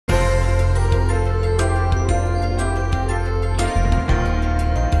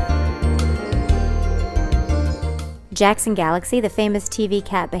Jackson Galaxy, the famous TV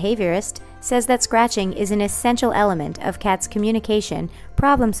cat behaviorist, says that scratching is an essential element of cats' communication,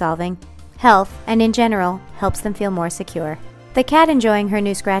 problem-solving, health, and in general, helps them feel more secure. The cat enjoying her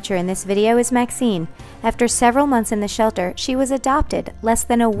new scratcher in this video is Maxine. After several months in the shelter, she was adopted less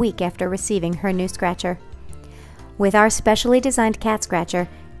than a week after receiving her new scratcher. With our specially designed cat scratcher,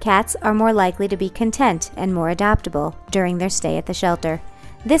 cats are more likely to be content and more adoptable during their stay at the shelter.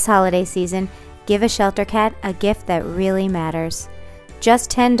 This holiday season, give a shelter cat a gift that really matters.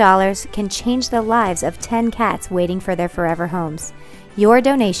 Just $10 can change the lives of 10 cats waiting for their forever homes. Your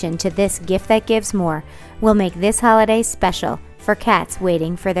donation to this gift that gives more will make this holiday special for cats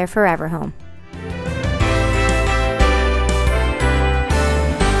waiting for their forever home.